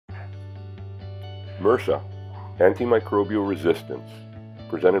MRSA, Antimicrobial Resistance,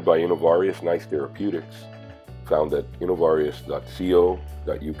 presented by Innovarius Nice Therapeutics, found at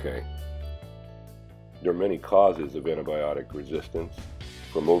innovarius.co.uk. There are many causes of antibiotic resistance,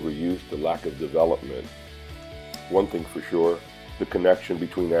 from overuse to lack of development. One thing for sure, the connection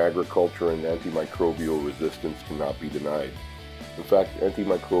between agriculture and antimicrobial resistance cannot be denied. In fact,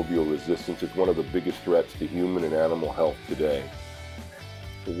 antimicrobial resistance is one of the biggest threats to human and animal health today.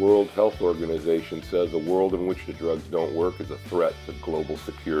 The World Health Organization says a world in which the drugs don't work is a threat to global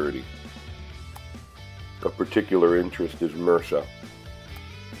security. Of particular interest is MRSA.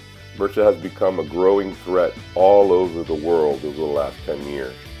 MRSA has become a growing threat all over the world over the last 10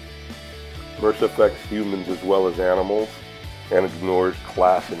 years. MRSA affects humans as well as animals and ignores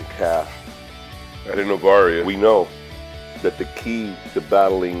class and caste. At Innovarius, we know that the key to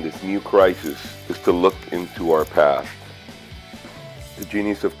battling this new crisis is to look into our past. The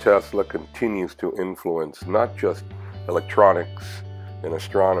genius of Tesla continues to influence not just electronics and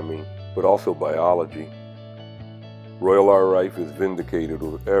astronomy, but also biology. Royal R. Rife is vindicated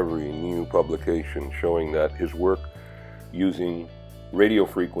with every new publication showing that his work using radio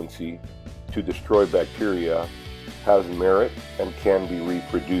frequency to destroy bacteria has merit and can be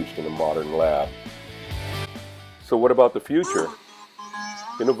reproduced in a modern lab. So what about the future?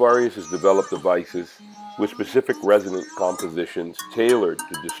 Innovarius has developed devices with specific resonant compositions tailored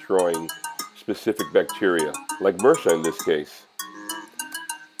to destroying specific bacteria, like MRSA in this case.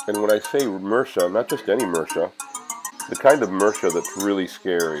 And when I say MRSA, not just any MRSA, the kind of MRSA that's really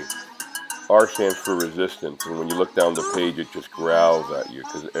scary. R stands for resistance, and when you look down the page it just growls at you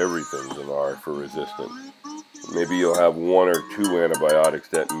because everything's an R for resistant. Maybe you'll have one or two antibiotics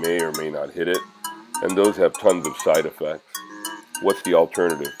that may or may not hit it, and those have tons of side effects. What's the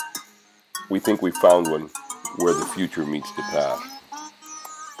alternative? We think we found one where the future meets the past.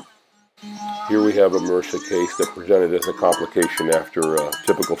 Here we have a MRSA case that presented as a complication after a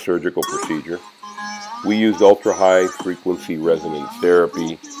typical surgical procedure. We used ultra-high frequency resonance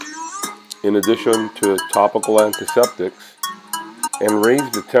therapy in addition to topical antiseptics and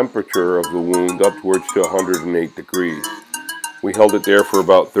raised the temperature of the wound upwards to 108 degrees. We held it there for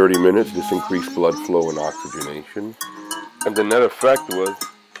about 30 minutes. This increased blood flow and oxygenation. And the net effect was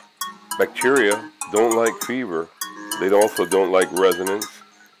bacteria don't like fever. They also don't like resonance.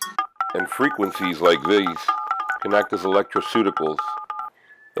 And frequencies like these can act as electroceuticals.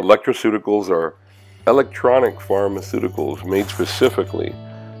 Electroceuticals are electronic pharmaceuticals made specifically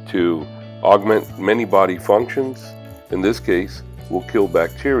to augment many body functions. In this case, we'll kill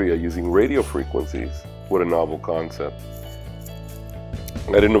bacteria using radio frequencies. What a novel concept.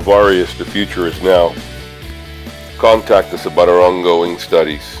 At Innovarius, the future is now. Contact us about our ongoing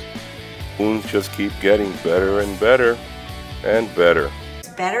studies. Wounds just keep getting better and better and better.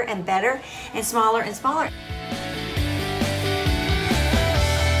 Better and better and smaller and smaller.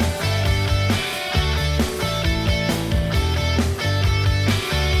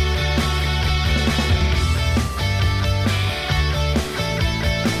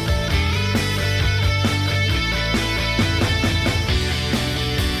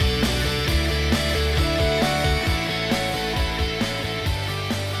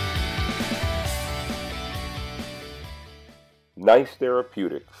 Nice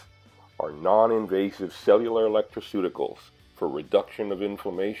Therapeutics are non-invasive cellular electroceuticals for reduction of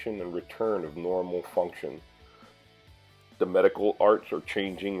inflammation and return of normal function. The medical arts are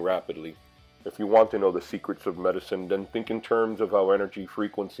changing rapidly. If you want to know the secrets of medicine, then think in terms of how energy,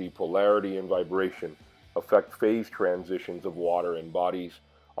 frequency, polarity, and vibration affect phase transitions of water in bodies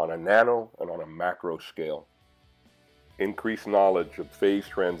on a nano and on a macro scale. Increased knowledge of phase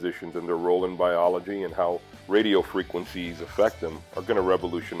transitions and their role in biology and how radio frequencies affect them are going to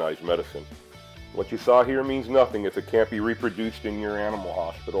revolutionize medicine. What you saw here means nothing if it can't be reproduced in your animal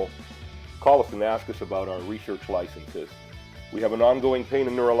hospital. Call us and ask us about our research licenses. We have an ongoing pain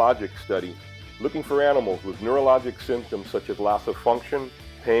and neurologic study looking for animals with neurologic symptoms such as loss of function,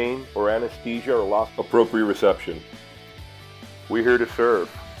 pain, or anesthesia or loss of proprioception. We're here to serve.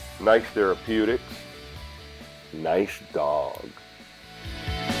 Nice Therapeutics. Nice dog.